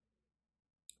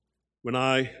When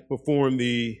I perform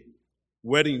the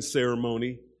wedding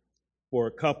ceremony for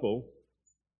a couple,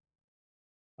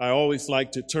 I always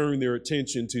like to turn their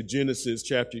attention to Genesis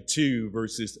chapter 2,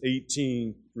 verses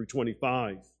 18 through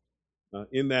 25.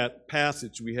 In that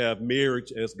passage, we have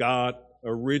marriage as God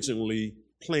originally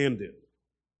planned it.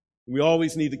 We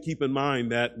always need to keep in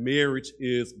mind that marriage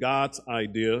is God's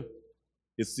idea.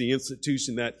 It's the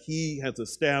institution that He has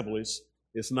established.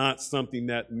 It's not something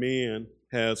that man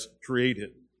has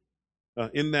created.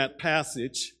 In that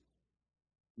passage,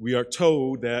 we are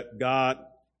told that God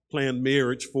planned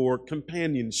marriage for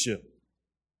companionship.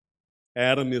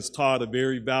 Adam is taught a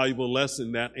very valuable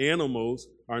lesson that animals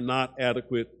are not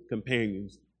adequate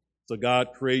companions. So God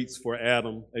creates for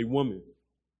Adam a woman,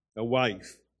 a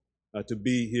wife, to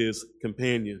be his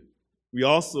companion. We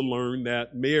also learn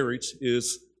that marriage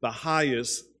is the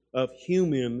highest of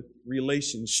human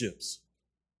relationships.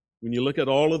 When you look at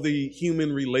all of the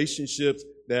human relationships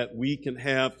that we can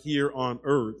have here on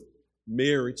earth,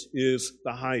 marriage is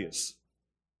the highest.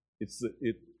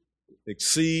 It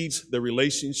exceeds the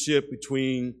relationship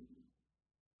between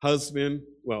parents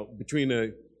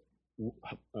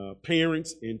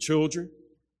and children.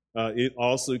 It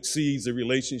also exceeds the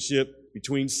relationship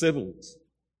between siblings.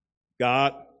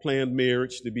 God planned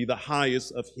marriage to be the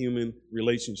highest of human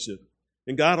relationships.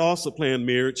 And God also planned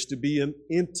marriage to be an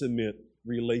intimate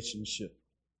relationship.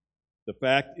 The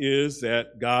fact is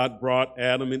that God brought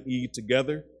Adam and Eve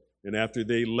together, and after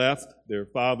they left their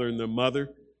father and their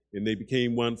mother, and they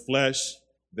became one flesh,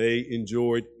 they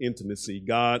enjoyed intimacy.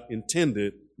 God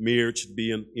intended marriage to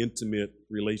be an intimate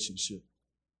relationship.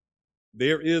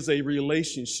 There is a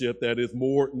relationship that is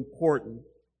more important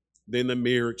than the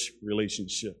marriage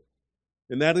relationship,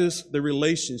 and that is the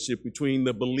relationship between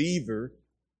the believer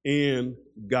and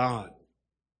God.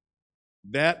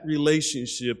 That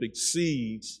relationship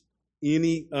exceeds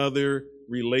any other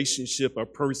relationship a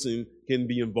person can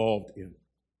be involved in.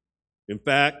 In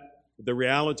fact, the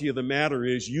reality of the matter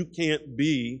is you can't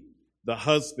be the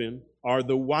husband or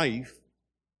the wife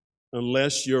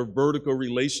unless your vertical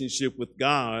relationship with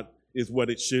God is what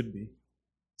it should be.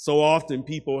 So often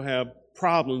people have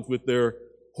problems with their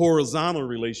horizontal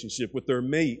relationship with their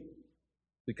mate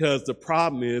because the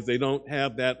problem is they don't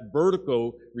have that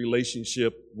vertical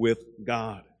relationship with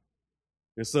God.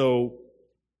 And so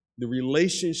the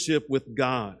relationship with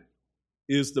God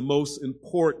is the most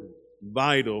important,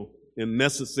 vital, and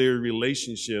necessary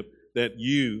relationship that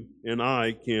you and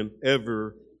I can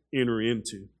ever enter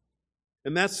into.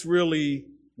 And that's really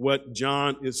what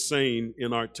John is saying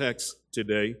in our text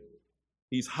today.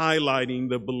 He's highlighting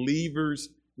the believer's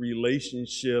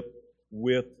relationship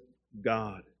with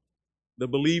God. The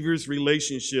believer's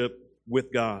relationship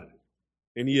with God.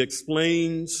 And he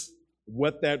explains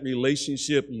what that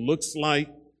relationship looks like,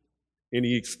 and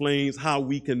he explains how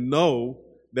we can know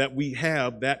that we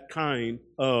have that kind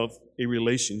of a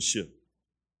relationship.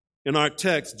 In our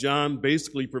text, John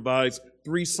basically provides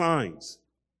three signs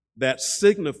that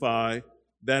signify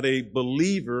that a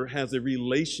believer has a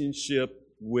relationship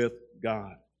with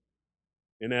God.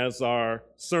 And as our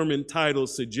sermon title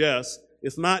suggests,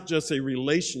 it's not just a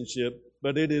relationship,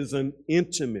 but it is an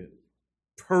intimate,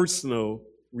 personal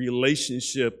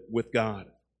relationship with God.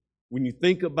 When you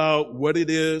think about what it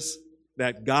is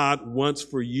that God wants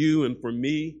for you and for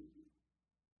me,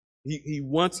 He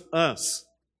wants us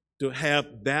to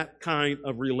have that kind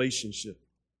of relationship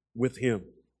with Him.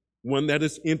 One that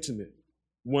is intimate,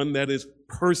 one that is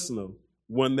personal,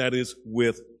 one that is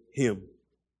with Him.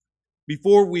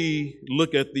 Before we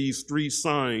look at these three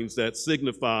signs that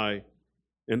signify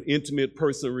an intimate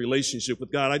personal relationship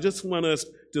with God, I just want us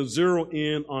to zero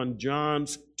in on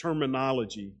John's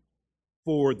terminology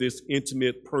for this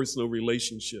intimate personal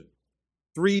relationship.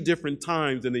 3 different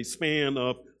times in a span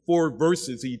of 4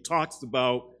 verses, he talks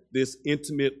about this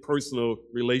intimate personal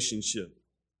relationship.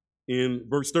 In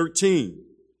verse 13,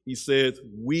 he says,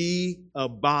 we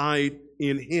abide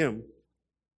in Him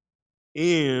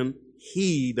and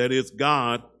He, that is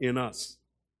God, in us.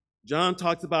 John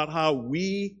talks about how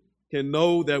we can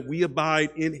know that we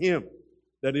abide in Him,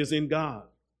 that is in God,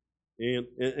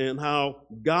 and how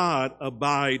God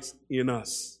abides in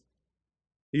us.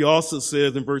 He also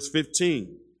says in verse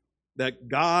 15 that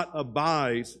God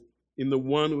abides in the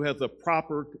one who has a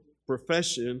proper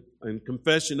profession and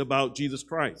confession about Jesus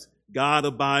Christ. God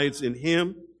abides in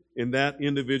him, and that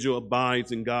individual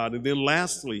abides in God. And then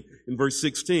lastly, in verse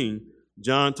 16,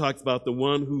 John talks about the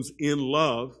one who's in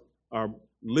love or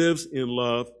lives in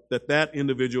love, that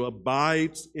individual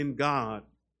abides in God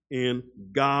and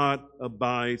God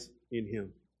abides in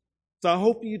him. So I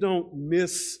hope you don't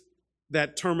miss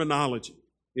that terminology.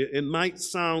 It might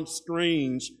sound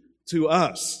strange to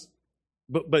us,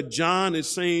 But John is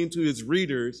saying to his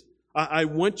readers, I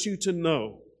want you to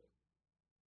know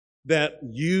that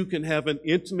you can have an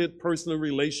intimate personal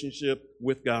relationship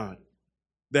with God,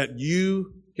 that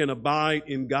you can abide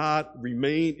in God,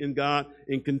 remain in God,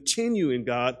 and continue in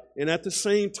God, and at the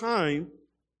same time,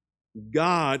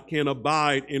 God can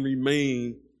abide and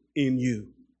remain in you.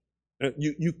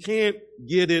 You can't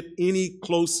get it any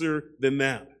closer than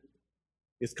that.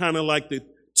 It's kind of like the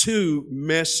two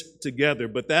mesh together,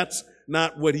 but that's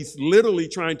not what he's literally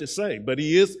trying to say. But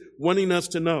he is wanting us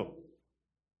to know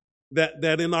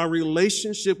that in our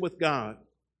relationship with God,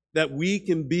 that we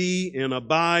can be and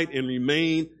abide and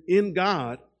remain in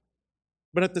God,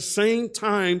 but at the same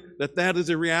time that is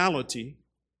a reality,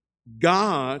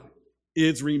 God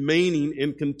is remaining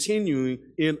and continuing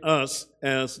in us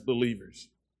as believers.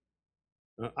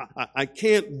 I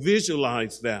can't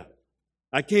visualize that.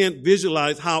 I can't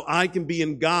visualize how I can be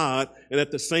in God and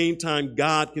at the same time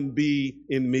God can be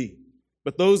in me.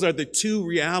 But those are the two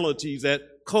realities that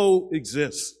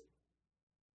coexist.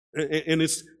 And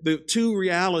it's the two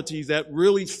realities that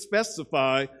really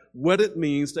specify what it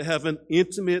means to have an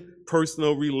intimate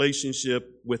personal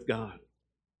relationship with God.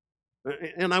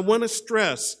 And I want to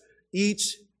stress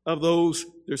each of those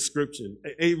descriptions,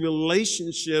 a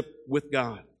relationship with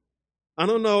God. I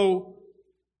don't know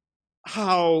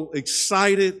how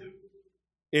excited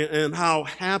and how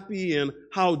happy and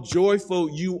how joyful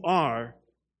you are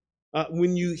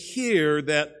when you hear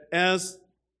that as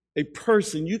a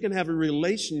person, you can have a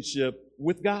relationship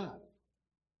with God.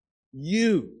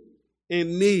 You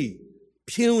and me,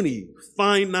 puny,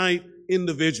 finite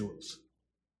individuals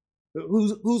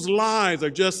whose lives are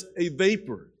just a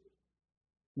vapor.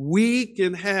 We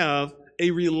can have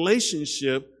a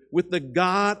relationship with the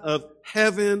God of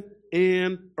heaven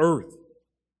and earth.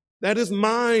 That is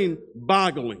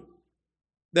mind-boggling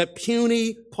that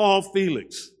puny Paul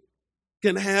Felix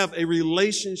can have a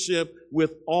relationship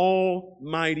with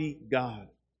Almighty God.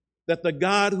 That the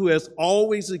God who has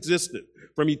always existed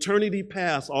from eternity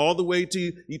past all the way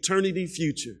to eternity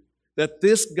future, that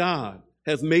this God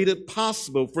has made it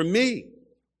possible for me,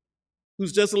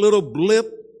 who's just a little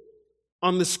blip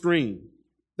on the screen,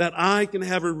 that I can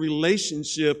have a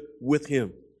relationship with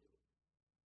him.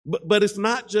 But it's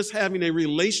not just having a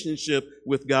relationship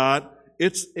with God,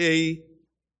 it's a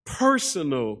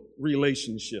personal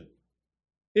relationship.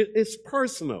 It's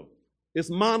personal. It's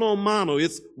mano a mano.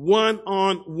 It's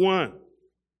one-on-one.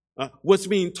 What's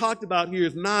being talked about here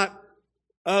is not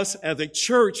us as a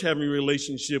church having a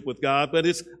relationship with God, but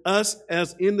it's us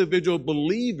as individual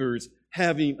believers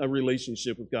having a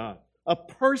relationship with God, a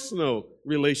personal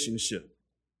relationship.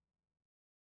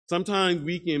 Sometimes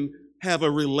we can have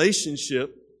a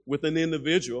relationship with an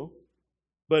individual,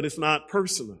 but it's not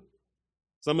personal.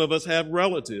 Some of us have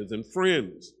relatives and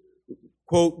friends.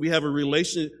 Quote, we have a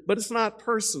relationship, but it's not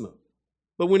personal.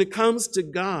 But when it comes to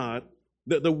God,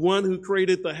 the one who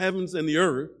created the heavens and the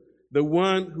earth, the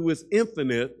one who is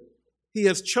infinite, he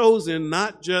has chosen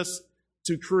not just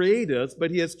to create us, but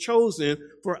he has chosen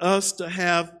for us to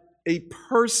have a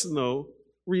personal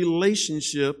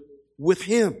relationship with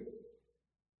him.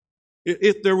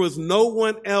 If there was no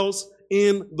one else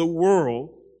in the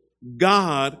world,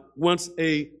 God wants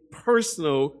a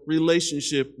personal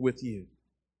relationship with you.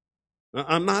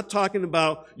 I'm not talking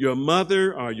about your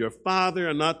mother or your father.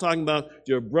 I'm not talking about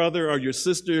your brother or your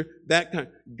sister. That kind.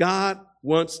 God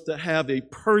wants to have a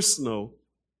personal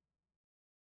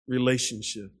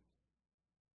relationship.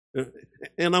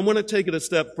 And I want to take it a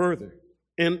step further.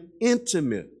 An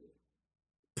intimate,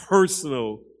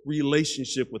 personal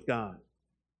relationship with God.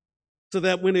 So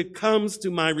that when it comes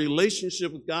to my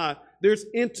relationship with God, there's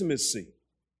intimacy.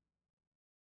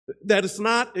 That it's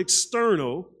not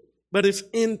external, but it's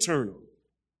internal.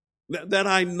 That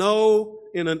I know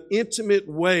in an intimate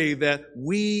way that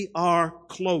we are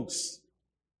close,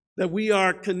 that we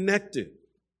are connected,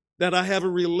 that I have a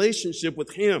relationship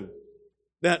with him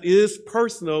that is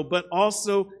personal, but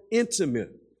also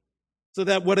intimate. So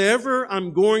that whatever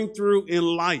I'm going through in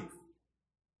life,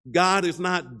 God is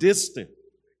not distant.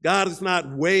 God is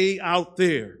not way out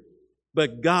there,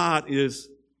 but God is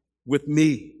with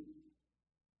me.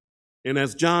 And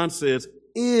as John says,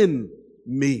 in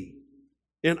me,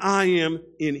 and I am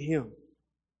in him.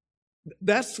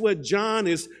 That's what John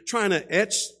is trying to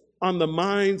etch on the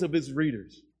minds of his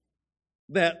readers.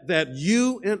 That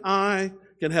you and I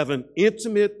can have an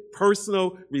intimate,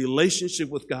 personal relationship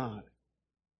with God.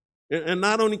 And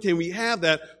not only can we have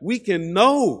that, we can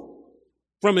know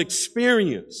from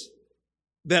experience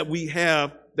that we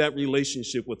have that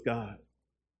relationship with God.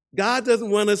 God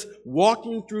doesn't want us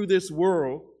walking through this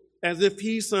world as if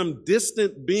he's some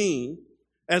distant being,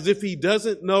 as if he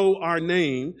doesn't know our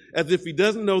name, as if he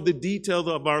doesn't know the details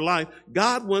of our life.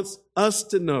 God wants us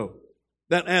to know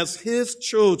that as his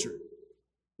children,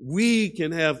 we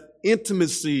can have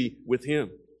intimacy with him,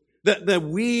 that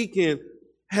we can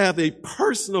have a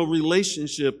personal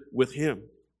relationship with him,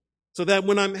 so that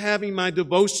when I'm having my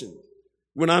devotion,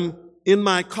 when I'm in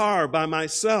my car by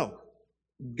myself,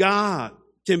 God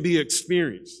can be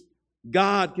experienced.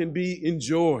 God can be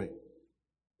enjoyed.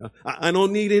 I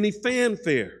don't need any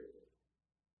fanfare.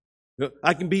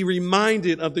 I can be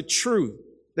reminded of the truth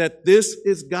that this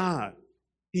is God.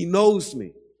 He knows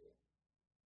me.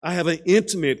 I have an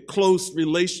intimate, close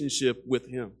relationship with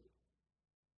him.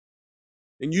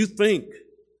 And you think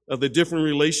of the different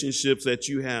relationships that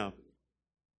you have.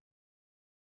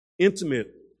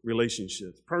 Intimate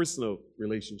relationships, personal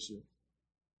relationships.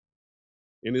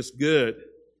 And it's good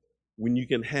when you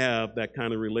can have that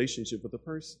kind of relationship with a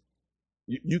person.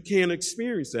 You can't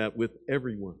experience that with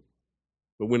everyone.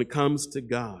 But when it comes to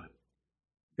God,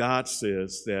 God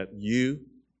says that you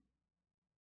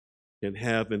can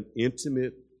have an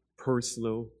intimate,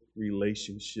 personal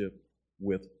relationship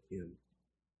with him.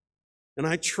 And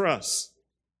I trust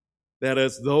that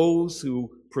as those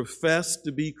who profess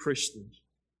to be Christians,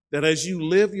 that as you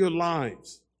live your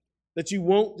lives, that you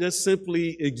won't just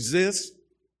simply exist,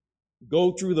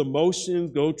 go through the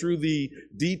motions, go through the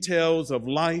details of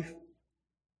life,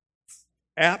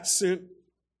 absent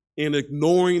and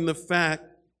ignoring the fact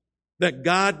that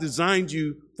God designed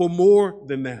you for more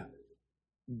than that.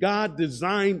 God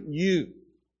designed you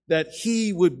that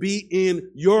he would be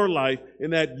in your life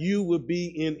and that you would be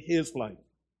in his life.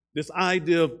 This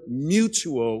idea of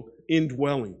mutual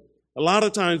indwelling. A lot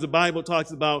of times the Bible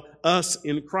talks about us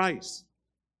in Christ.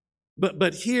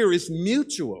 But here it's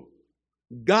mutual.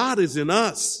 God is in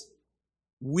us.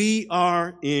 We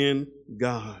are in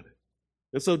God.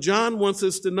 And so John wants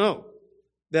us to know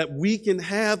that we can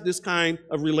have this kind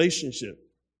of relationship,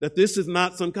 that this is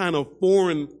not some kind of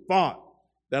foreign thought,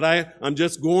 that I'm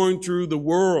just going through the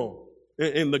world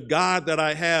and the God that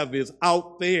I have is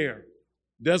out there,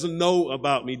 doesn't know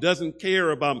about me, doesn't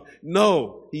care about me.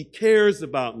 No, he cares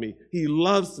about me. He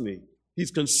loves me.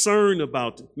 He's concerned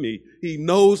about me. He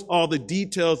knows all the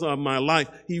details of my life.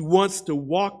 He wants to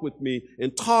walk with me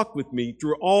and talk with me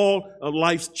through all of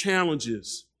life's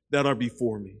challenges that are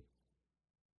before me.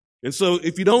 And so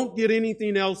if you don't get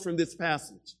anything else from this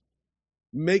passage,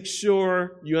 make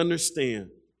sure you understand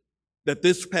that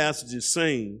this passage is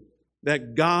saying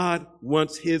that God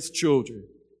wants his children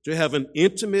to have an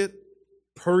intimate,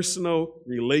 personal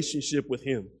relationship with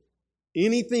him.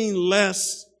 Anything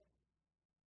less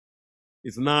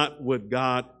is not what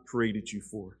God created you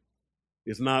for.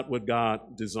 It's not what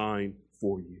God designed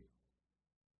for you.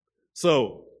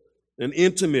 So, an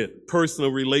intimate,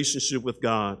 personal relationship with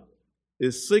God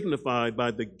is signified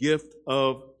by the gift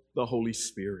of the Holy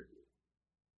Spirit.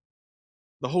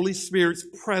 The Holy Spirit's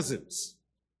presence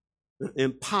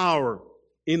and power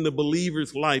in the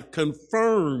believer's life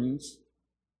confirms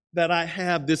that I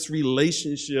have this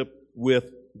relationship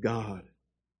with God.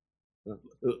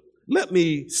 Let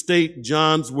me state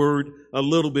John's word a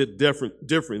little bit different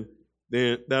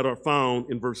than that are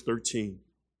found in verse 13.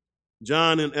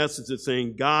 John, in essence, is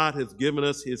saying God has given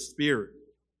us his Spirit.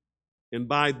 And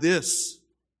by this,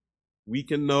 we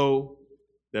can know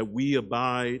that we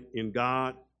abide in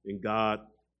God and God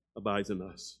abides in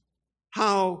us.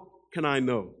 How can I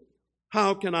know?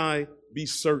 How can I be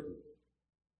certain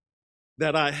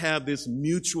that I have this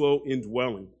mutual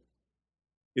indwelling?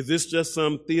 Is this just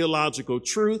some theological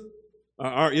truth,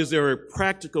 or is there a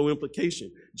practical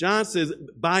implication? John says,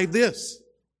 by this,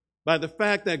 by the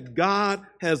fact that God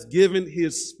has given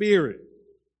his Spirit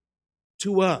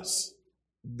to us,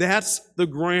 that's the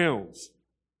grounds.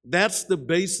 That's the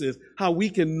basis, how we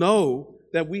can know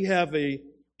that we have an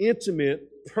intimate,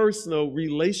 personal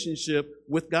relationship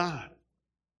with God.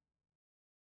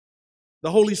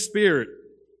 The Holy Spirit,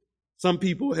 some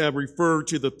people have referred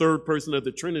to the third person of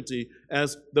the Trinity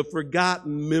as the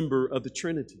forgotten member of the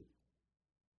Trinity.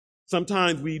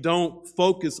 Sometimes we don't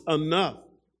focus enough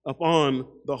upon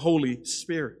the Holy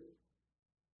Spirit.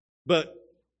 But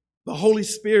the Holy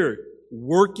Spirit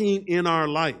working in our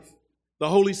life, the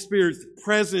Holy Spirit's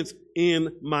presence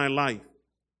in my life,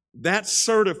 that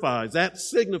certifies, that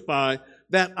signifies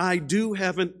that I do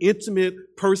have an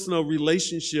intimate, personal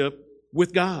relationship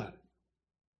with God.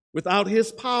 Without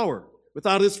his power,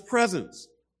 without his presence,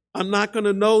 I'm not going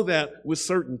to know that with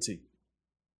certainty.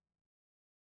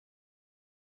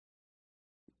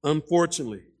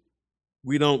 Unfortunately,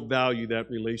 we don't value that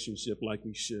relationship like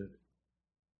we should.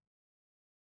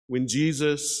 When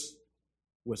Jesus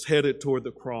was headed toward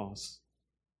the cross,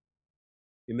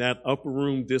 in that upper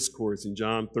room discourse in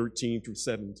John 13 through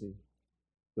 17,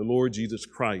 the Lord Jesus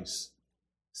Christ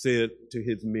said to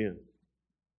his men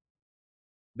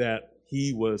that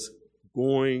he was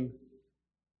going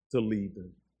to leave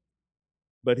them.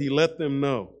 But he let them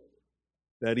know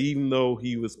that even though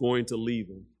he was going to leave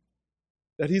them,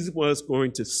 that he was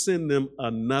going to send them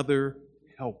another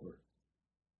helper.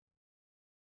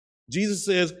 Jesus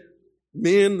says,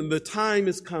 men, the time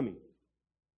is coming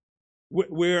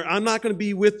where I'm not going to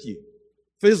be with you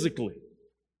physically.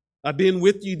 I've been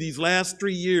with you these last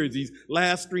 3 years, these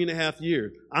last 3.5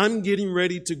 years. I'm getting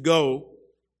ready to go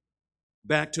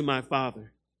back to my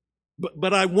Father.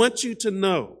 But I want you to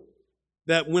know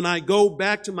that when I go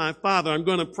back to my Father, I'm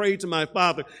going to pray to my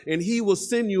Father, and he will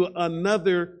send you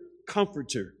another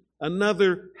comforter,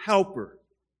 another helper.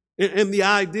 And the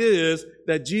idea is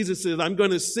that Jesus says, I'm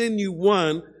going to send you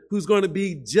one who's going to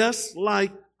be just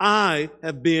like I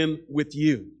have been with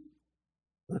you.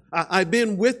 I've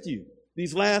been with you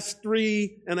these last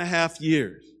 3.5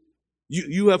 years.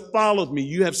 You have followed me.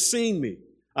 You have seen me.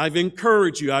 I've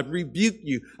encouraged you. I've rebuked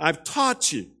you. I've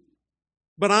taught you.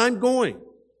 But I'm going.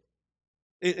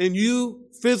 And you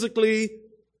physically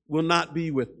will not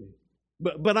be with me.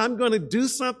 But I'm going to do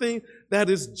something that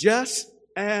is just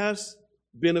as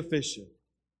beneficial.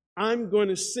 I'm going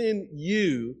to send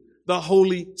you the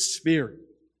Holy Spirit,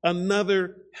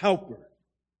 another helper.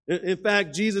 In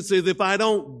fact, Jesus says, if I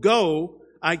don't go,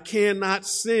 I cannot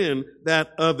send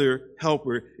that other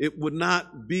helper. It would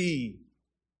not be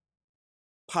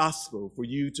possible for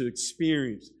you to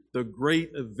experience the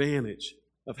great advantage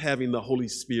of having the Holy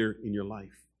Spirit in your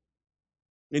life.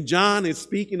 And John is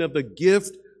speaking of the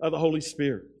gift of the Holy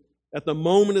Spirit. At the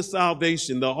moment of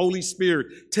salvation, the Holy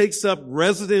Spirit takes up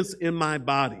residence in my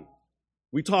body.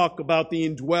 We talk about the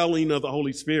indwelling of the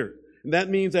Holy Spirit. And that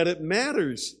means that it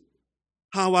matters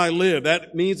how I live.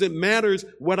 That means it matters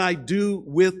what I do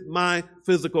with my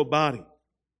physical body.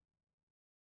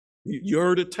 You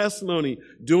heard a testimony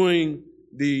during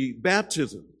the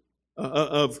baptism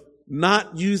of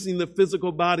not using the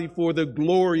physical body for the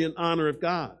glory and honor of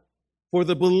God. For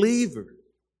the believer,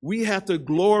 we have to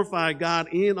glorify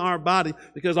God in our body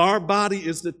because our body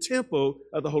is the temple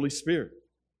of the Holy Spirit.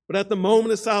 But at the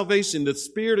moment of salvation, the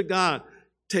Spirit of God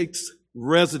takes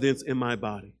residence in my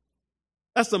body.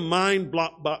 That's a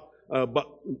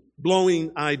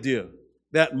mind-blowing idea,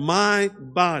 that my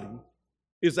body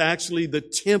is actually the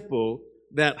temple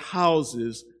that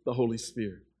houses the Holy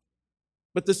Spirit.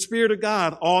 But the Spirit of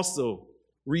God also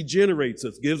regenerates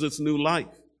us, gives us new life.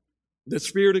 The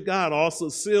Spirit of God also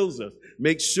seals us,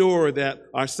 makes sure that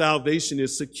our salvation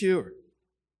is secure.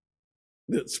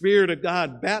 The Spirit of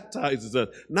God baptizes us,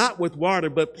 not with water,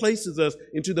 but places us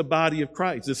into the body of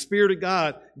Christ. The Spirit of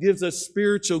God gives us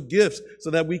spiritual gifts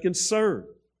so that we can serve.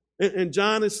 And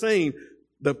John is saying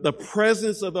the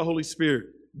presence of the Holy Spirit,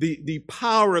 the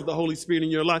power of the Holy Spirit in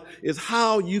your life is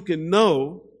how you can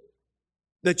know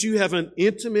that you have an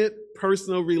intimate,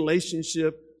 personal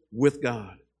relationship with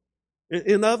God.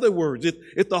 In other words,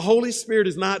 if the Holy Spirit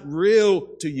is not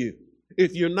real to you,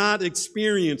 if you're not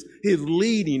experiencing his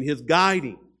leading, his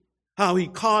guiding, how he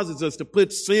causes us to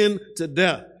put sin to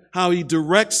death, how he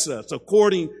directs us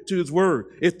according to his word,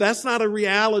 if that's not a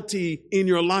reality in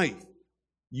your life,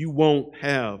 you won't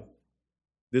have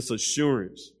this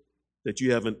assurance that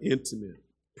you have an intimate,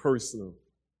 personal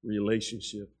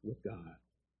relationship with God.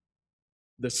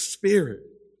 The Spirit,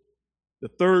 the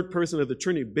third person of the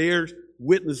Trinity, bears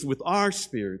witness with our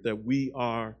spirit that we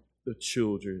are the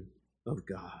children of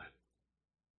God.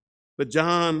 But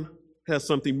John has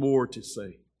something more to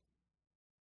say.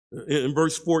 In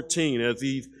verse 14, as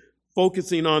he's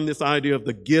focusing on this idea of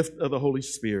the gift of the Holy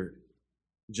Spirit,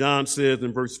 John says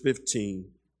in verse 14,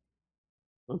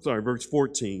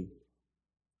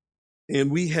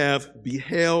 and we have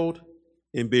beheld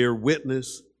and bear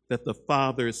witness that the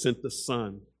Father has sent the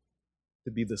Son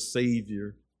to be the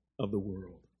Savior of the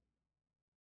world.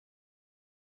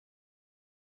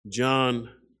 John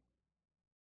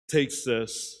takes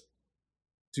us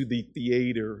to the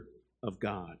theater of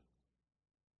God.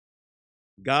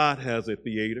 God has a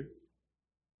theater,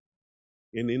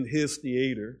 and in his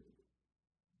theater,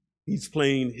 he's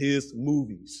playing his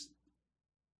movies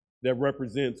that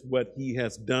represents what he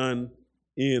has done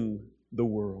in the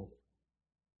world.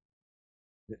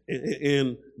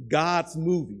 And God's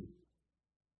movie,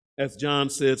 as John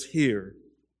says here,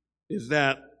 is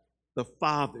that the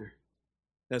Father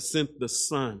has sent the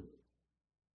Son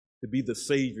to be the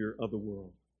Savior of the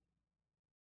world.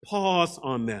 Pause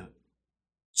on that.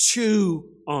 Chew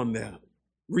on that.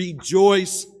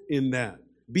 Rejoice in that.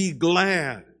 Be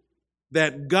glad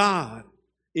that God,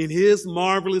 in his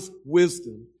marvelous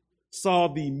wisdom, saw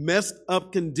the messed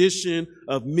up condition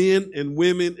of men and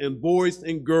women and boys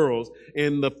and girls,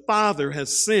 and the Father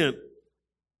has sent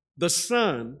the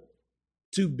Son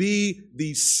to be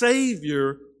the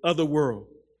Savior of the world.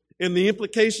 And the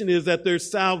implication is that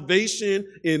there's salvation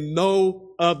in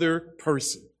no other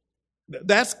person.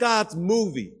 That's God's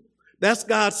movie. That's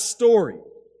God's story.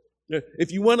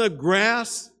 If you want to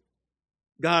grasp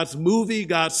God's movie,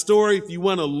 God's story, if you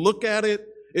want to look at it,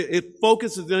 it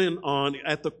focuses in on,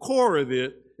 at the core of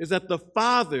it, is that the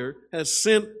Father has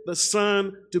sent the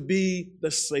Son to be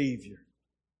the Savior.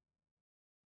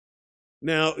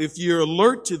 Now, if you're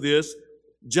alert to this,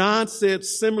 John said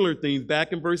similar things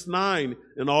back in verse 9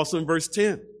 and also in verse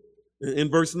 10.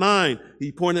 In verse 9,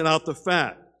 he pointed out the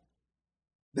fact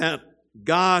that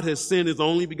God has sent his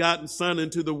only begotten Son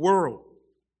into the world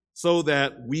so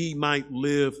that we might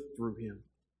live through him.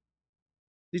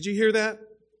 Did you hear that?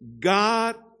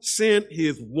 God sent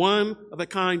his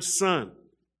one-of-a-kind Son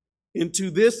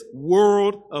into this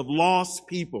world of lost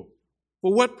people.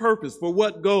 For what purpose? For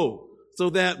what goal? So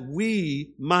that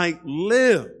we might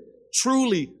live,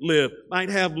 truly live, might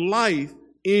have life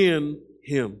in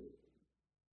him.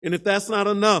 And if that's not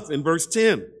enough, in verse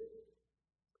 10,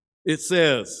 it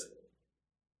says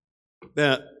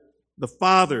that the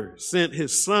Father sent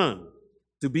his Son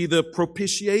to be the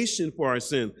propitiation for our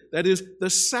sin. That is, the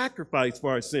sacrifice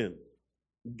for our sin.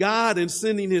 God, in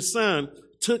sending his Son,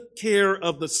 took care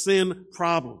of the sin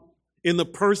problem in the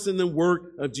person and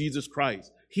work of Jesus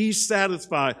Christ. He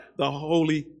satisfied the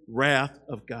holy wrath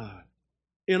of God.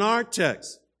 In our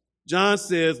text, John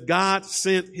says God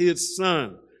sent his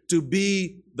Son to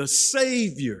be the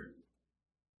Savior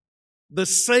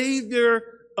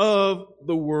of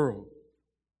the world.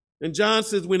 And John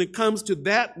says, when it comes to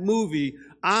that movie,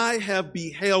 I have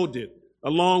beheld it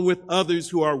along with others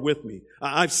who are with me.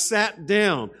 I've sat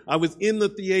down. I was in the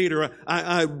theater.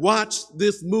 I watched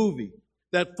this movie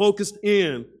that focused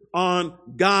in on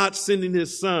God sending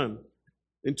his Son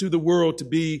into the world to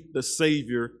be the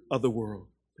Savior of the world.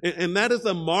 And that is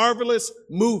a marvelous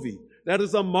movie. That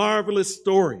is a marvelous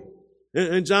story.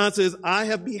 And John says, I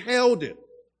have beheld it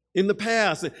in the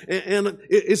past, and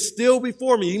it's still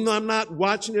before me. Even though I'm not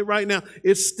watching it right now,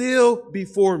 it's still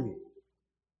before me.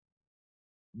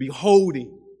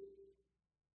 Beholding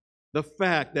the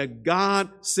fact that God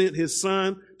sent his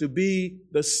Son to be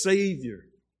the Savior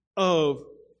of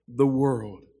the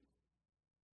world.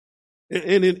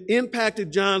 And it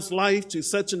impacted John's life to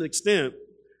such an extent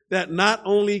that not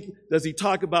only does he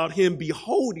talk about him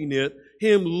beholding it,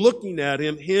 him looking at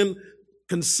him, him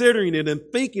considering it and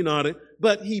thinking on it,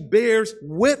 but he bears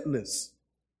witness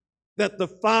that the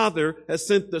Father has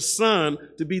sent the Son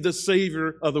to be the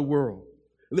Savior of the world.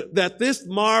 That this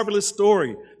marvelous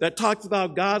story that talks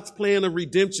about God's plan of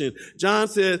redemption, John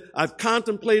said, I've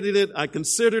contemplated it, I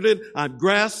considered it, I've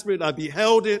grasped it, I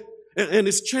beheld it, and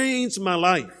it's changed my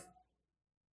life.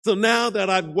 So now that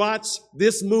I've watched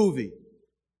this movie,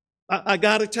 I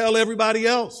got to tell everybody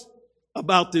else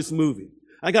about this movie.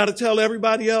 I got to tell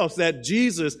everybody else that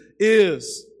Jesus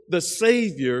is the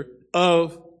Savior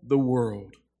of the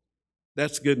world.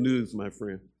 That's good news, my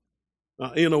friend.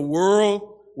 In a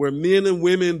world where men and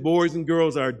women, boys and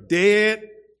girls are dead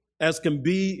as can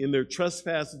be in their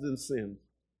trespasses and sins,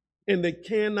 and they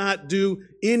cannot do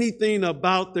anything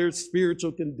about their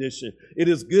spiritual condition, it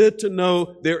is good to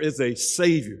know there is a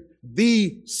Savior,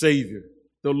 the Savior,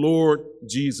 the Lord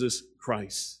Jesus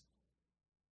Christ.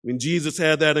 When Jesus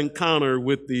had that encounter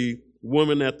with the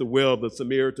woman at the well, the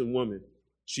Samaritan woman,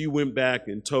 she went back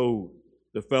and told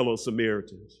the fellow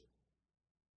Samaritans.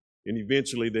 And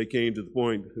eventually they came to the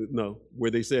point, where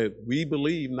they said, we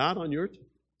believe not on your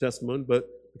testimony, but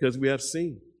because we have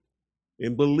seen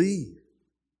and believe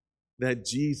that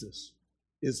Jesus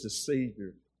is the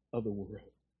Savior of the world.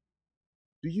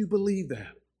 Do you believe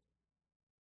that?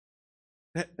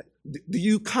 Do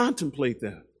you contemplate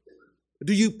that?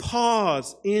 Do you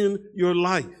pause in your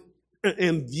life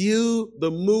and view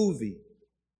the movie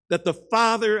that the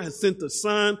Father has sent the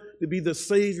Son to be the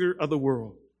Savior of the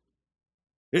world?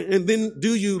 And then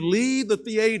do you leave the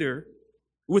theater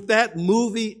with that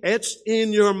movie etched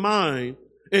in your mind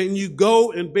and you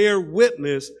go and bear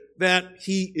witness that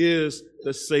he is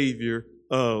the Savior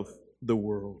of the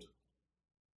world?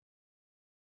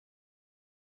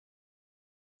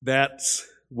 That's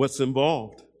what's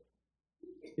involved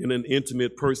in an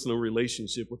intimate personal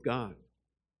relationship with God.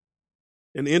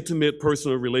 An intimate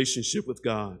personal relationship with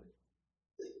God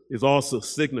is also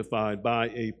signified by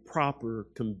a proper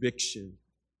conviction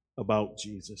about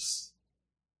Jesus.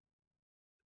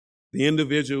 The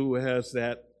individual who has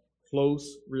that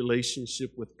close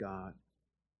relationship with God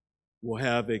will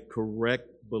have a correct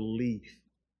belief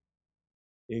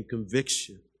and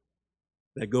conviction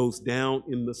that goes down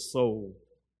in the soul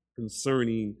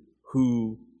concerning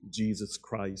who Jesus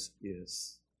Christ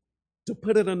is. To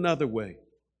put it another way,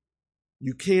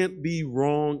 you can't be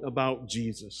wrong about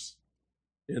Jesus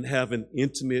and have an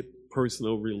intimate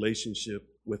personal relationship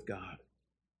with God.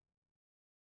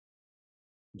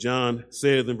 John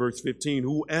says in verse 15,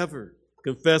 whoever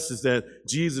confesses that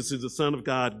Jesus is the Son of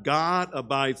God, God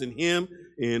abides in him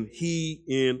and he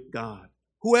in God.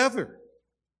 Whoever.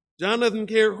 John doesn't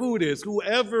care who it is.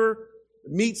 Whoever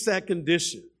meets that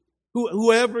condition,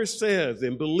 whoever says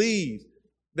and believes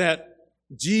that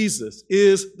Jesus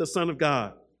is the Son of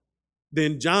God,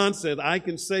 then John said, I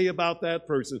can say about that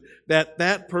person that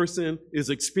that person is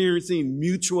experiencing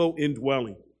mutual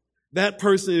indwelling. That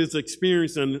person is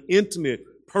experiencing an intimate,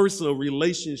 personal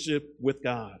relationship with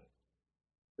God.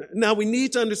 Now, we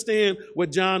need to understand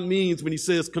what John means when he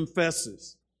says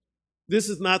confesses. This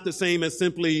is not the same as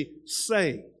simply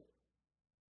say.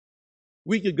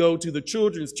 We could go to the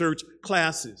children's church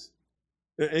classes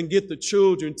and get the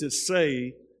children to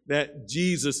say that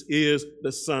Jesus is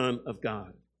the Son of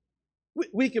God.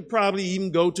 We could probably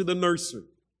even go to the nursery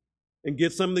and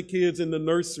get some of the kids in the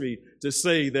nursery to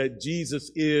say that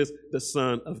Jesus is the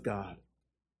Son of God.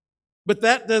 But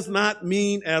that does not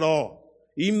mean at all,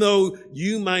 even though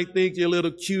you might think you're a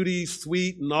little cutie,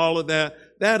 sweet, and all of that,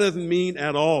 that doesn't mean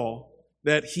at all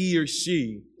that he or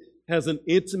she has an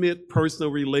intimate personal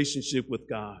relationship with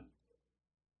God.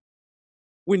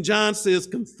 When John says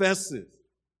confesses,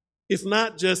 it's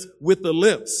not just with the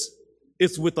lips,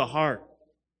 it's with the heart.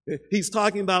 He's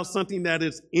talking about something that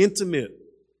is intimate,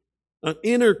 an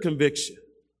inner conviction,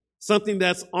 something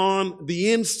that's on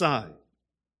the inside,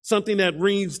 something that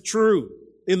rings true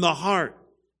in the heart,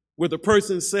 where the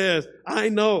person says, I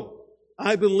know,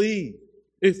 I believe,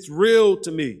 it's real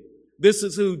to me. This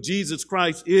is who Jesus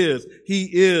Christ is. He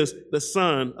is the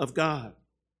Son of God.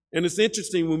 And it's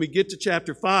interesting when we get to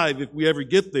chapter 5, if we ever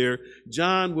get there,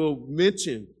 John will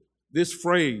mention this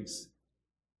phrase,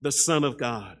 the Son of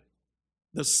God.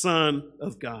 The Son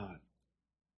of God.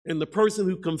 And the person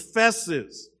who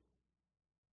confesses,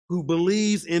 who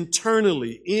believes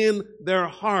internally in their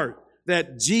heart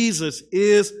that Jesus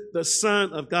is the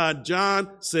Son of God, John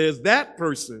says that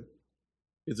person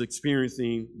is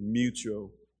experiencing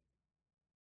mutual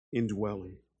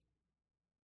indwelling.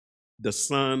 The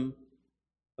Son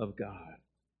of God.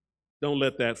 Don't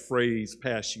let that phrase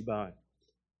pass you by.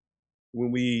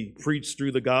 When we preach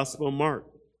through the Gospel of Mark,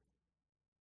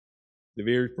 the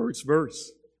very first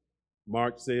verse,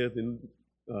 Mark says in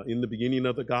the beginning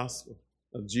of the Gospel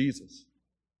of Jesus,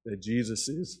 that Jesus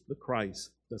is the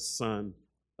Christ, the Son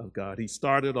of God. He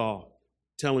started off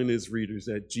telling his readers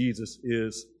that Jesus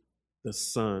is the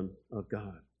Son of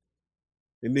God.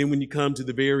 And then when you come to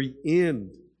the very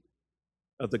end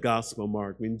of the Gospel of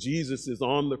Mark, when Jesus is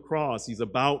on the cross, he's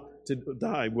about to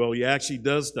die. Well, he actually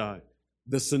does die.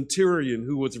 The centurion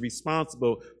who was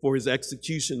responsible for his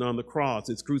execution on the cross,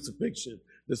 his crucifixion,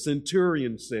 the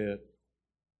centurion said,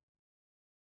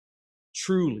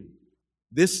 truly,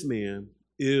 this man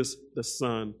is the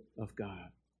Son of God.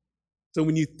 So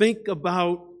when you think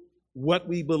about what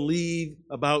we believe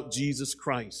about Jesus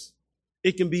Christ,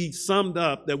 it can be summed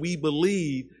up that we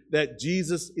believe that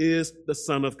Jesus is the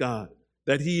Son of God,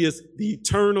 that he is the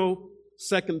eternal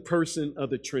second person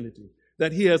of the Trinity,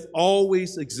 that he has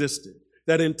always existed,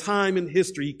 that in time and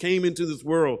history he came into this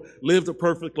world, lived a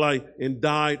perfect life, and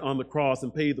died on the cross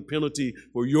and paid the penalty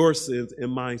for your sins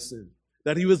and my sins,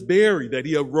 that he was buried, that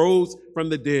he arose from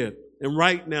the dead, and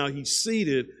right now he's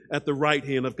seated at the right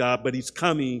hand of God, but he's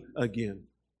coming again.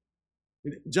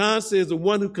 John says the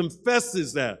one who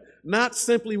confesses that, not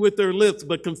simply with their lips,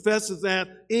 but confesses that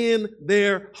in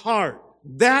their heart.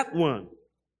 That one.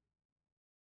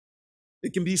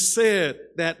 It can be said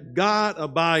that God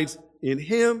abides in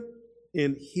him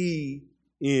and he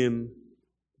in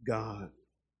God.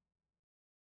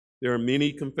 There are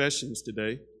many confessions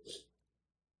today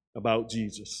about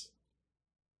Jesus.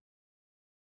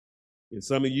 And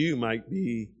some of you might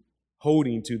be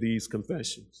holding to these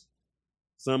confessions.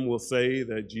 Some will say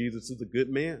that Jesus is a good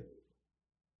man.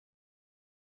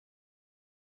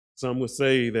 Some will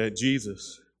say that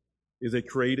Jesus is a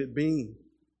created being.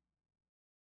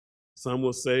 Some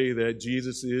will say that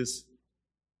Jesus is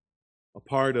a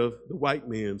part of the white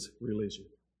man's religion.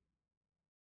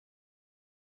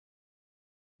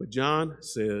 But John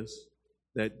says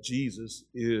that Jesus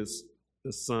is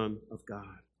the Son of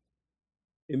God.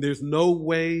 And there's no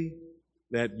way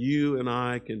that you and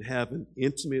I can have an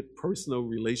intimate, personal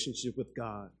relationship with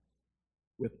God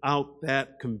without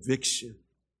that conviction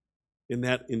and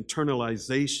that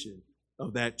internalization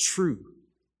of that truth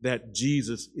that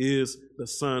Jesus is the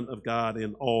Son of God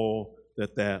and all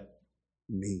that that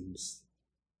means.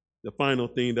 The final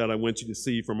thing that I want you to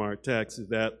see from our text is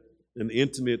that an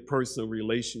intimate personal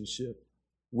relationship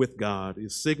with God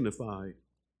is signified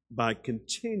by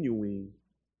continuing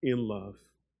in love.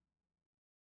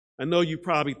 I know you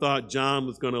probably thought John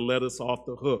was going to let us off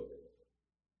the hook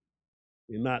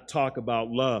and not talk about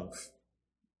love,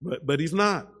 but he's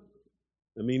not.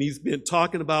 I mean, he's been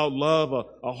talking about love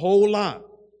a whole lot.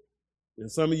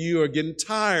 And some of you are getting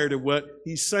tired of what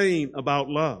he's saying about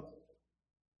love.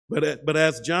 But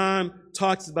as John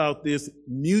talks about this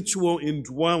mutual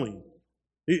indwelling,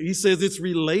 he says it's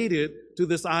related to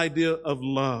this idea of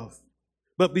love.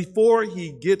 But before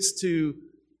he gets to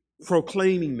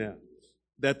proclaiming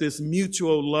that this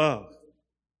mutual love,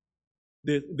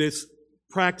 this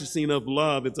practicing of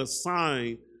love is a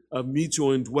sign of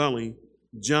mutual indwelling,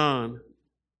 John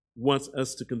wants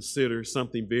us to consider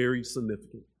something very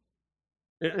significant.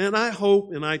 And I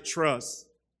hope and I trust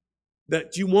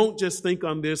that you won't just think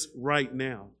on this right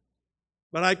now,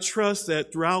 but I trust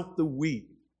that throughout the week,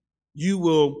 you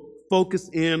will focus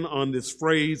in on this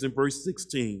phrase in verse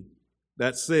 16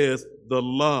 that says, the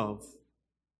love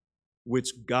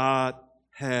which God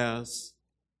has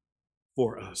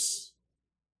for us.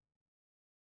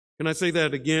 Can I say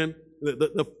that again?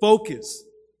 The focus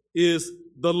is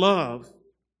the love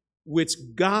which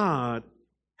God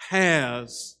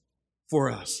has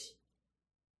for us.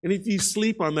 And if you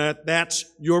sleep on that, that's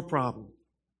your problem.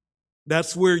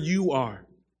 That's where you are.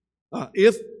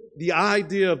 If the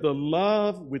idea of the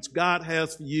love which God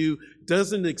has for you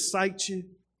doesn't excite you,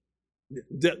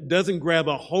 doesn't grab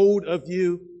a hold of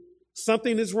you,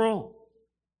 something is wrong.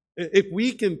 If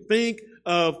we can think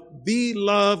of the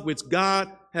love which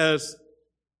God has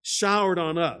showered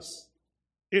on us,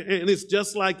 and it's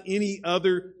just like any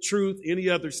other truth, any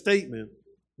other statement,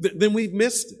 then we've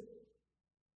missed it.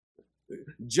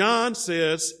 John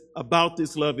says about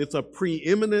this love, it's a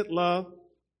preeminent love.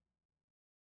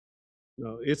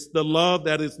 No, it's the love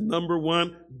that is number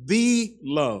one, the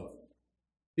love.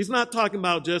 He's not talking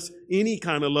about just any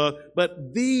kind of love,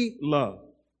 but the love.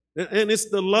 And it's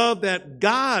the love that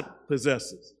God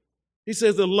possesses. He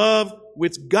says the love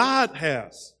which God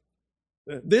has.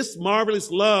 This marvelous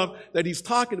love that he's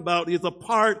talking about is a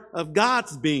part of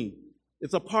God's being.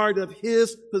 It's a part of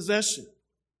his possession.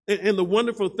 And the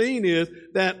wonderful thing is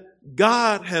that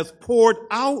God has poured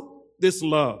out this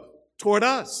love toward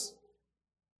us.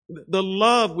 The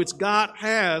love which God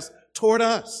has toward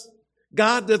us.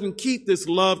 God doesn't keep this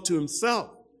love to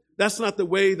himself. That's not the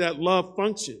way that love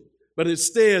functions. But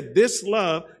instead, this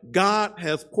love God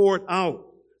has poured out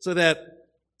so that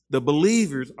the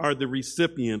believers are the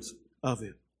recipients of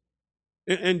it.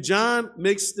 And John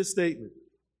makes the statement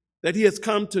that he has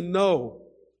come to know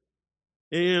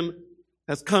and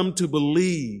has come to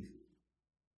believe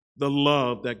the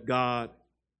love that God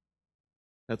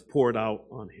has poured out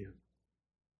on him.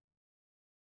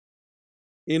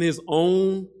 In his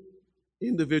own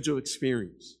individual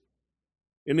experience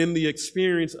and in the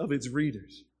experience of his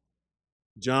readers,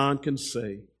 John can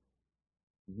say,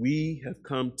 we have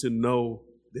come to know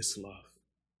this love.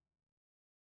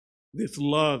 This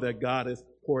love that God has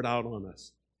poured out on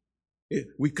us.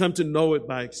 We come to know it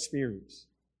by experience.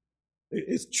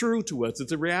 It's true to us.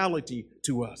 It's a reality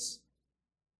to us.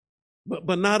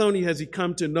 But not only has he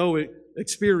come to know it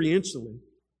experientially,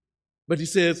 but he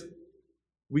says,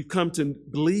 we've come to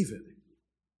believe it.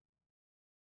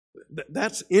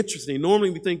 That's interesting.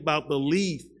 Normally we think about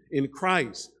belief in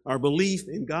Christ, our belief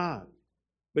in God.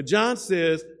 But John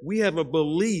says we have a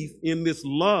belief in this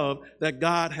love that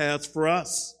God has for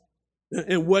us.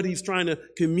 And what he's trying to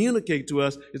communicate to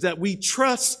us is that we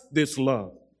trust this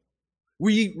love.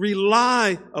 We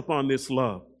rely upon this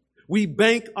love. We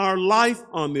bank our life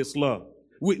on this love.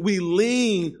 We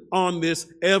lean on this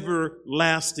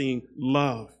everlasting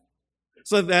love.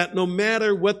 So that no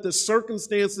matter what the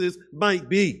circumstances might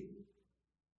be,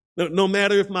 no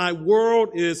matter if my world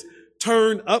is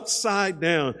turned upside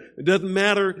down, it doesn't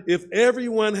matter if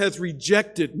everyone has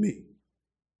rejected me,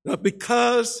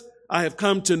 because I have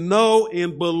come to know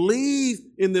and believe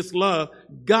in this love,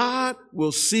 God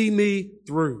will see me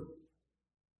through.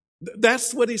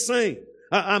 That's what he's saying.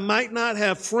 I might not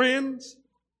have friends.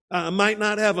 I might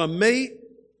not have a mate.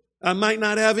 I might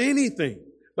not have anything.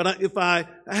 But if I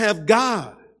have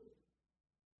God,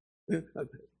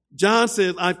 John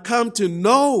says, I've come to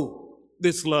know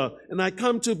this love and I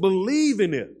come to believe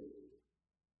in it.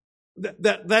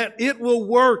 That it will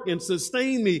work and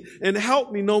sustain me and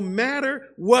help me no matter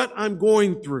what I'm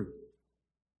going through.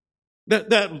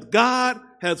 That God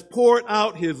has poured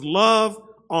out his love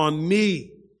on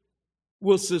me.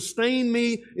 will sustain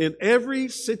me in every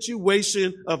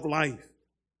situation of life,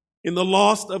 in the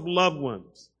loss of loved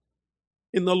ones,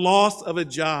 in the loss of a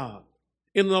job,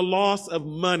 in the loss of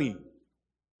money,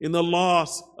 in the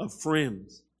loss of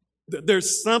friends.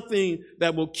 There's something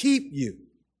that will keep you.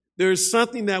 There's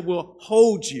something that will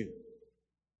hold you.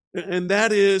 And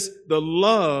that is the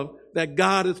love that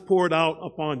God has poured out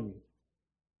upon you.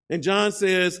 And John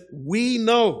says, we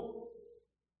know,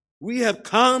 we have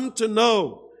come to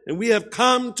know, and we have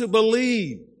come to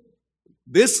believe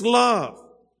this love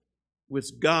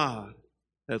which God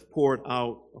has poured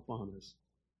out upon us.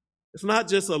 It's not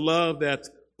just a love that's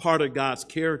part of God's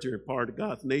character and part of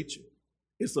God's nature.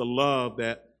 It's a love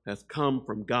that has come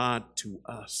from God to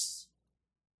us.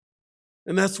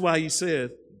 And that's why he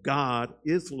says, God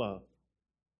is love.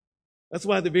 That's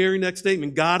why the very next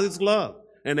statement, God is love.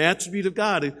 An attribute of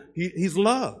God, he's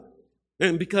love.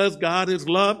 And because God is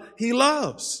love, he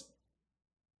loves.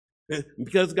 And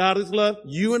because God is love,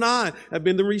 you and I have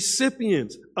been the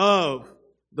recipients of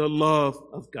the love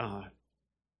of God.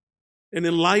 And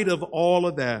in light of all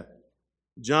of that,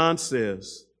 John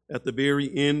says at the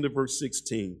very end of verse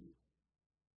 16,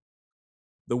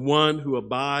 the one who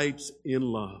abides in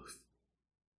love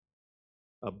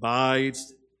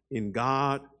abides in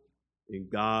God, and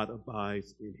God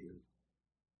abides in him.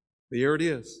 There it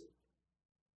is.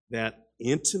 That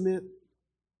intimate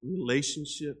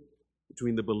relationship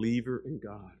between the believer and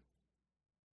God.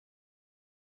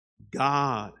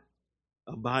 God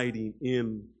abiding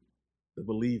in the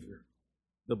believer.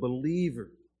 The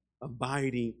believer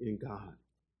abiding in God.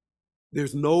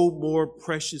 There's no more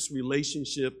precious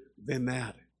relationship than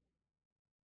that.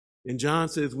 And John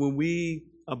says, when we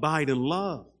abide in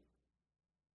love,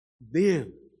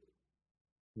 then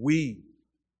we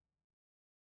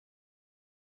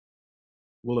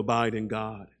will abide in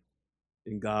God,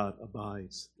 and God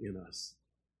abides in us.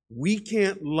 We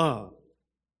can't love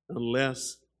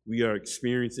unless we are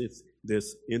experiencing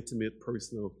this intimate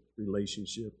personal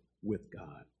relationship with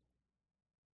God.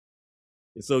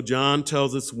 And so John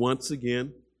tells us once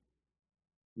again,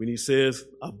 when he says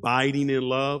abiding in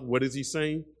love, what is he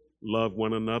saying? Love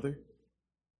one another.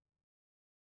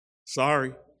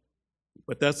 Sorry,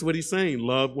 but that's what he's saying.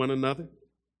 Love one another.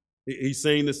 He's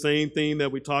saying the same thing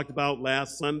that we talked about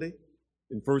last Sunday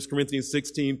in 1 Corinthians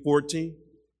 16:14,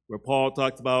 where Paul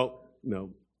talks about,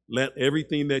 let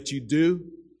everything that you do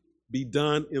be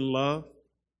done in love.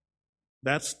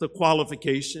 That's the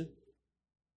qualification.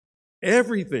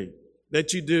 Everything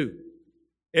that you do,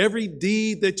 every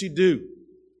deed that you do,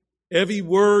 every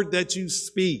word that you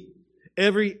speak,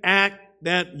 every act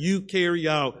that you carry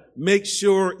out, make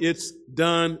sure it's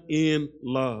done in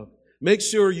love. Make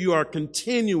sure you are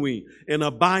continuing and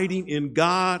abiding in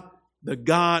God, the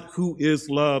God who is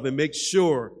love, and make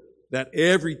sure that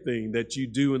everything that you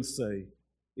do and say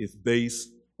is based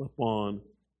upon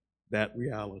that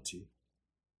reality.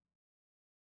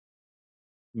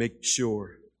 Make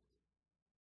sure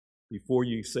before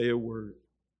you say a word,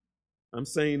 I'm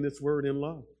saying this word in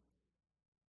love.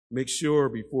 Make sure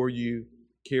before you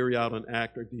carry out an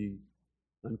act or deed,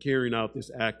 I'm carrying out this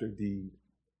act or deed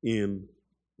in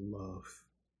love.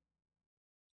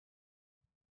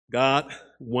 God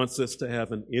wants us to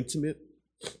have an intimate,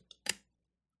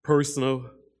 personal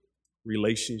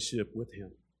relationship with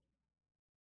him.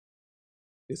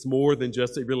 It's more than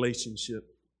just a relationship.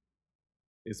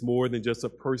 It's more than just a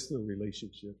personal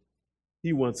relationship.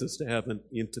 He wants us to have an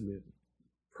intimate,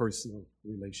 personal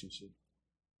relationship.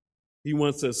 He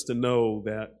wants us to know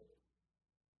that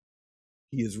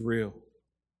he is real,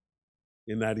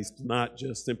 and that he's not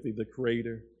just simply the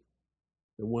creator,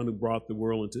 the one who brought the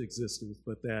world into existence,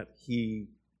 but that he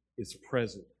is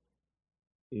present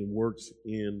and works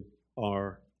in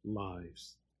our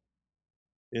lives.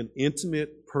 An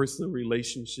intimate, personal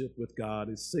relationship with God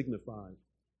is signified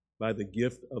by the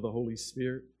gift of the Holy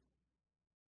Spirit.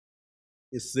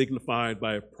 It's signified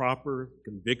by a proper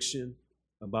conviction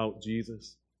about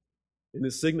Jesus. And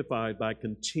it's signified by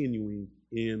continuing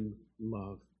in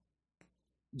love.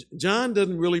 John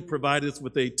doesn't really provide us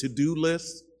with a to-do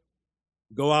list.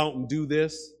 Go out and do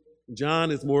this.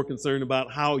 John is more concerned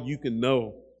about how you can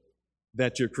know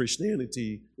that your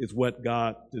Christianity is what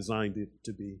God designed it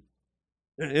to be.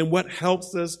 And what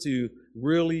helps us to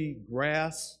really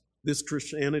grasp this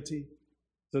Christianity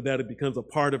so that it becomes a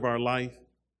part of our life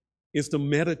is to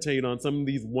meditate on some of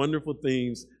these wonderful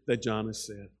things that John has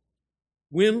said.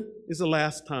 When is the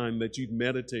last time that you've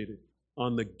meditated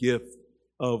on the gift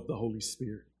of the Holy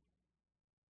Spirit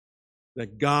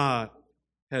that God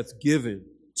has given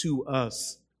to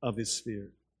us of his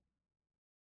Spirit?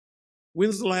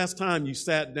 When's the last time you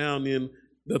sat down in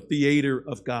the theater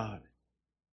of God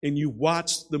and you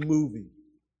watched the movie,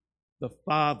 the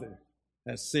Father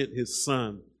has sent his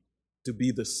Son to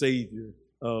be the Savior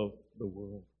of the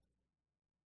world.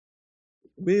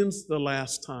 When's the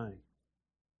last time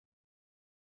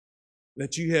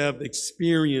that you have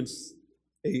experienced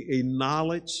a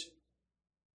knowledge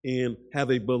and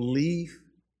have a belief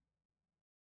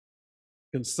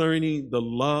concerning the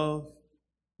love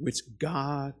which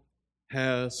God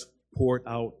has poured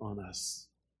out on us?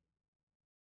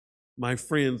 My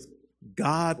friends,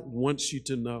 God wants you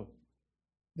to know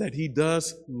that he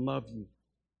does love you,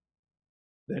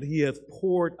 that he has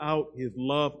poured out his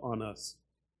love on us.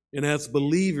 And as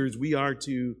believers, we are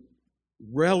to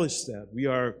relish that. We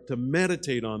are to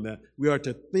meditate on that. We are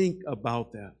to think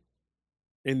about that.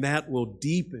 And that will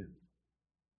deepen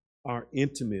our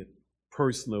intimate,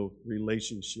 personal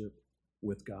relationship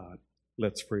with God.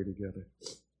 Let's pray together.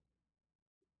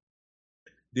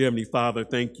 Dear Heavenly Father,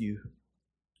 thank you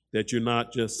that you're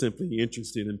not just simply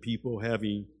interested in people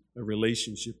having a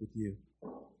relationship with you,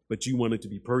 but you want it to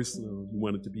be personal. You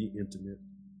want it to be intimate.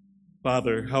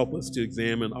 Father, help us to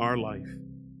examine our life,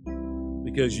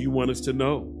 because you want us to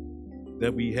know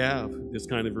that we have this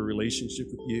kind of a relationship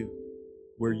with you,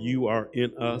 where you are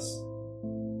in us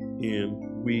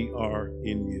and we are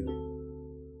in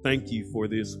you. Thank you for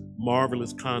this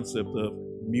marvelous concept of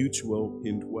mutual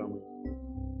indwelling.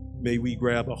 May we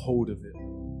grab a hold of it.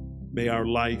 May our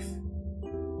life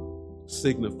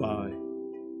signify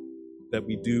that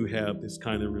we do have this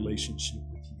kind of relationship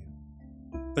with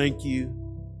you. Thank you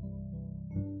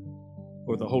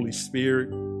for the Holy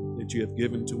Spirit that you have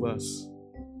given to us,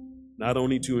 not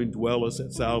only to indwell us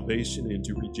at salvation and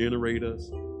to regenerate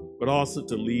us, but also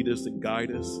to lead us and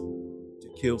guide us, to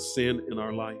kill sin in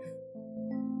our life.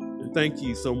 And thank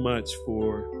you so much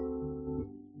for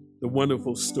the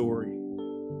wonderful story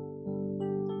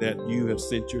that you have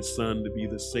sent your Son to be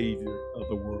the Savior of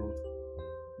the world.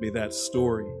 May that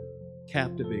story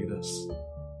captivate us.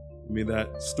 May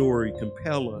that story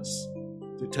compel us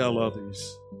to tell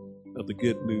others of the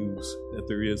good news that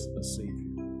there is a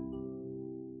Savior.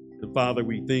 And Father,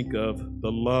 we think of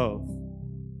the love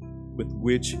with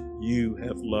which you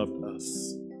have loved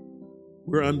us.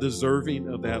 We're undeserving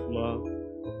of that love.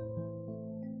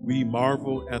 We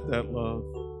marvel at that love.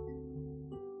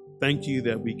 Thank you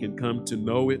that we can come to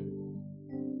know it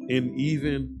and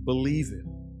even believe it.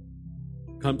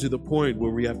 Come to the point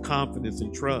where we have confidence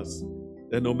and trust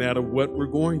that no matter what we're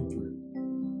going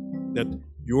through, that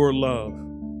your love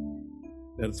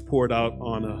that is poured out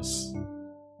on us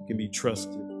can be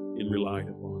trusted and relied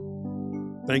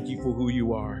upon. Thank you for who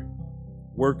you are.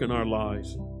 Work in our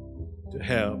lives to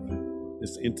have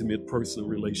this intimate personal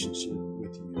relationship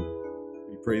with you.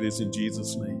 We pray this in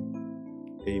Jesus'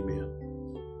 name. Amen.